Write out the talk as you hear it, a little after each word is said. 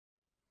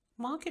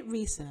Market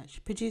research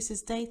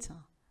produces data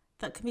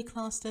that can be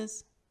classed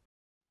as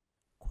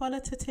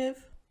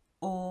qualitative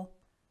or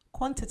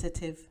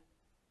quantitative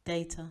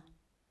data.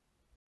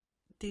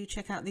 Do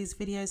check out these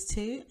videos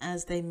too,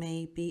 as they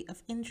may be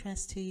of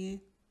interest to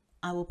you.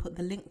 I will put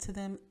the link to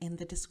them in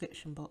the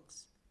description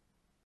box.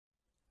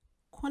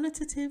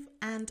 Qualitative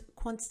and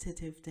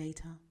quantitative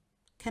data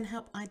can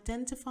help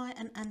identify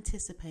and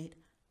anticipate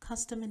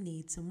customer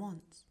needs and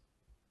wants,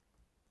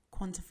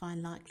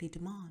 quantify likely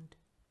demand,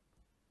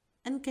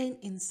 and gain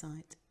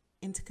insight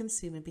into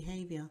consumer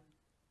behavior.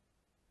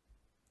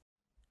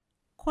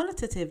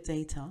 Qualitative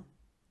data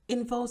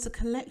involves a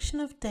collection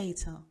of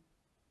data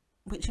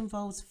which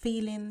involves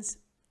feelings,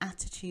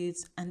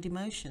 attitudes, and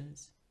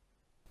emotions.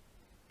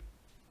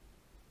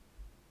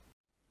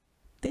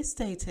 This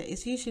data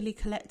is usually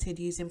collected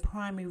using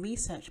primary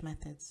research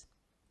methods,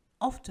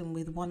 often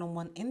with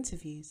one-on-one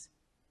interviews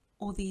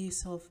or the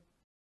use of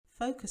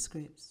focus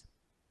groups.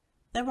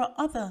 There are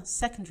other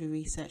secondary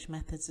research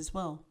methods as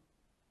well.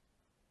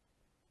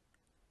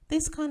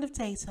 This kind of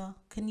data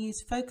can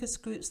use focus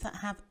groups that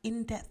have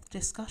in-depth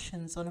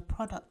discussions on a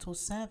product or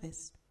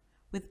service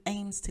with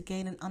aims to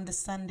gain an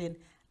understanding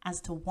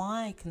as to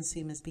why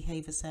consumers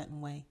behave a certain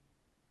way.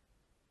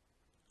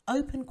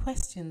 Open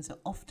questions are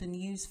often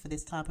used for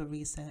this type of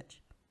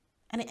research,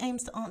 and it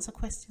aims to answer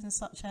questions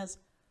such as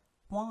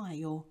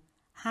why or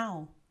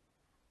how,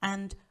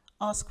 and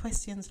ask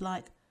questions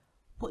like,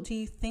 what do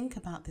you think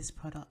about this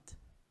product?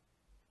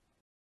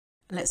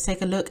 Let's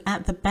take a look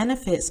at the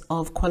benefits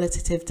of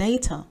qualitative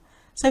data.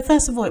 So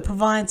first of all, it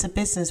provides a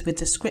business with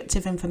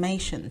descriptive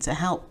information to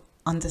help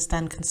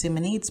understand consumer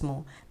needs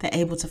more. They're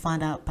able to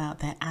find out about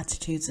their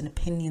attitudes and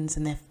opinions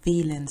and their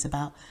feelings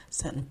about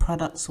certain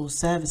products or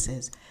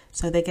services.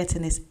 So they're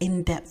getting this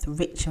in-depth,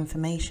 rich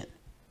information.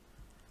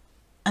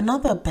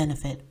 Another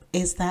benefit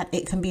is that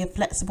it can be a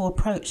flexible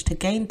approach to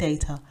gain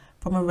data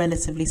from a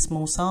relatively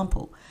small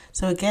sample.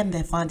 So again,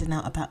 they're finding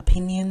out about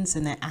opinions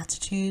and their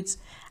attitudes,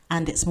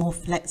 and it's more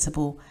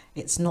flexible,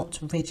 it's not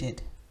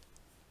rigid.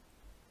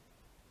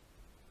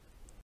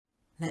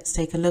 Let's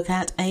take a look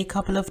at a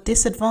couple of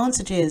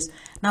disadvantages.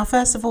 Now,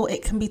 first of all,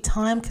 it can be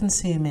time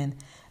consuming.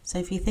 So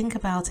if you think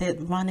about it,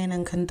 running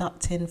and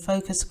conducting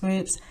focus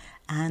groups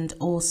and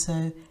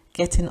also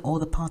getting all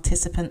the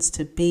participants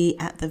to be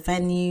at the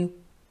venue,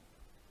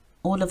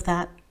 all of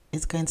that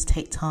is going to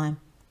take time.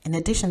 In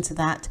addition to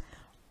that,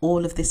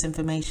 all of this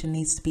information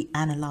needs to be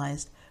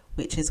analysed,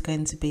 which is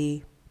going to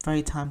be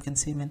very time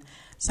consuming.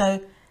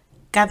 So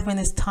gathering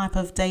this type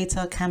of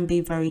data can be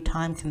very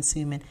time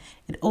consuming.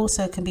 It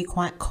also can be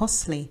quite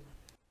costly.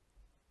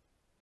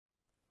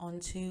 On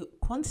to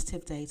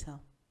quantitative data.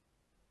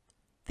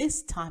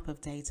 This type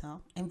of data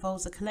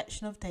involves a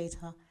collection of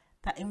data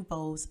that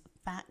involves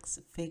facts,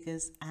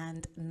 figures,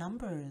 and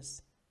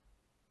numbers.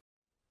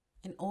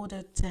 In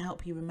order to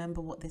help you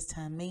remember what this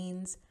term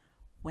means,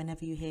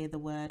 whenever you hear the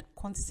word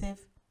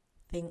quantitative,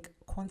 think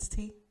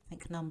quantity,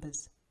 think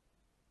numbers.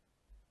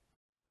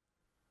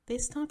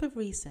 This type of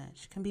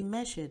research can be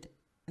measured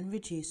and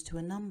reduced to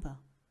a number.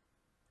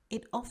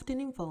 It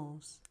often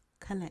involves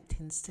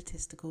collecting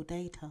statistical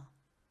data.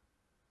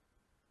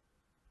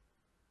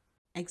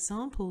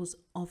 Examples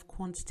of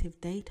quantitative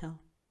data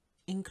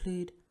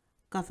include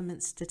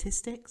government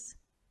statistics,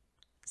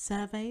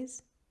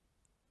 surveys,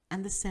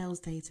 and the sales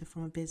data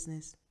from a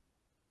business.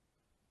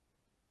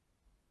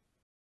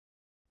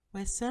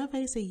 Where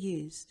surveys are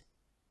used,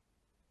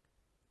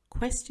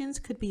 questions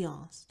could be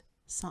asked,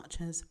 such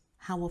as,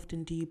 how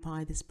often do you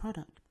buy this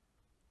product?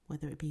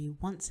 Whether it be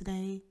once a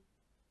day,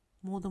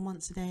 more than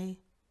once a day,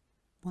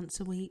 once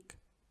a week,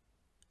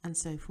 and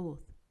so forth.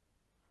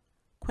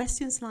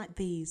 Questions like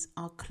these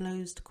are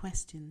closed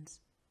questions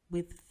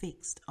with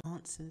fixed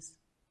answers.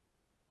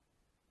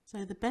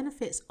 So the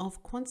benefits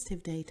of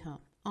quantitative data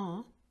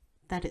are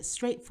that it's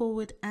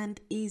straightforward and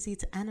easy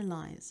to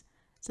analyze.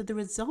 So the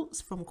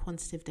results from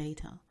quantitative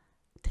data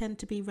tend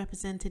to be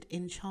represented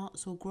in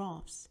charts or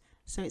graphs,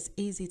 so it's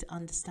easy to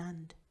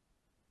understand.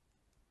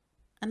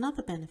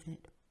 Another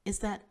benefit is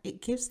that it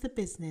gives the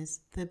business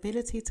the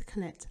ability to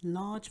collect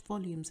large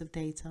volumes of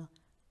data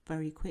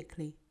very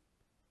quickly.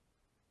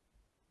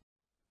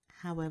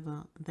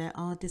 However, there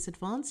are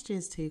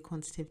disadvantages to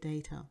quantitative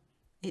data.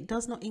 It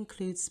does not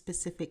include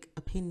specific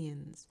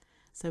opinions.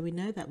 So we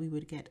know that we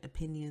would get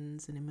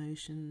opinions and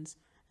emotions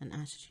and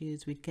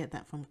attitudes. We'd get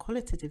that from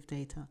qualitative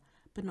data,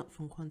 but not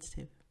from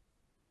quantitative.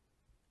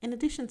 In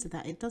addition to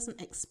that, it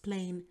doesn't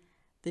explain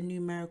the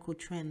numerical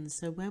trends.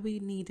 So where we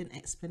need an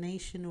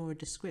explanation or a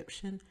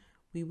description,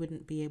 we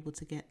wouldn't be able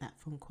to get that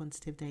from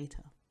quantitative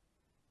data.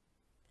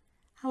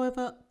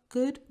 However,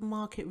 good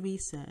market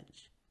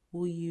research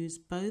will use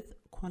both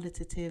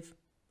qualitative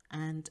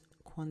and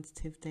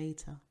quantitative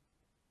data.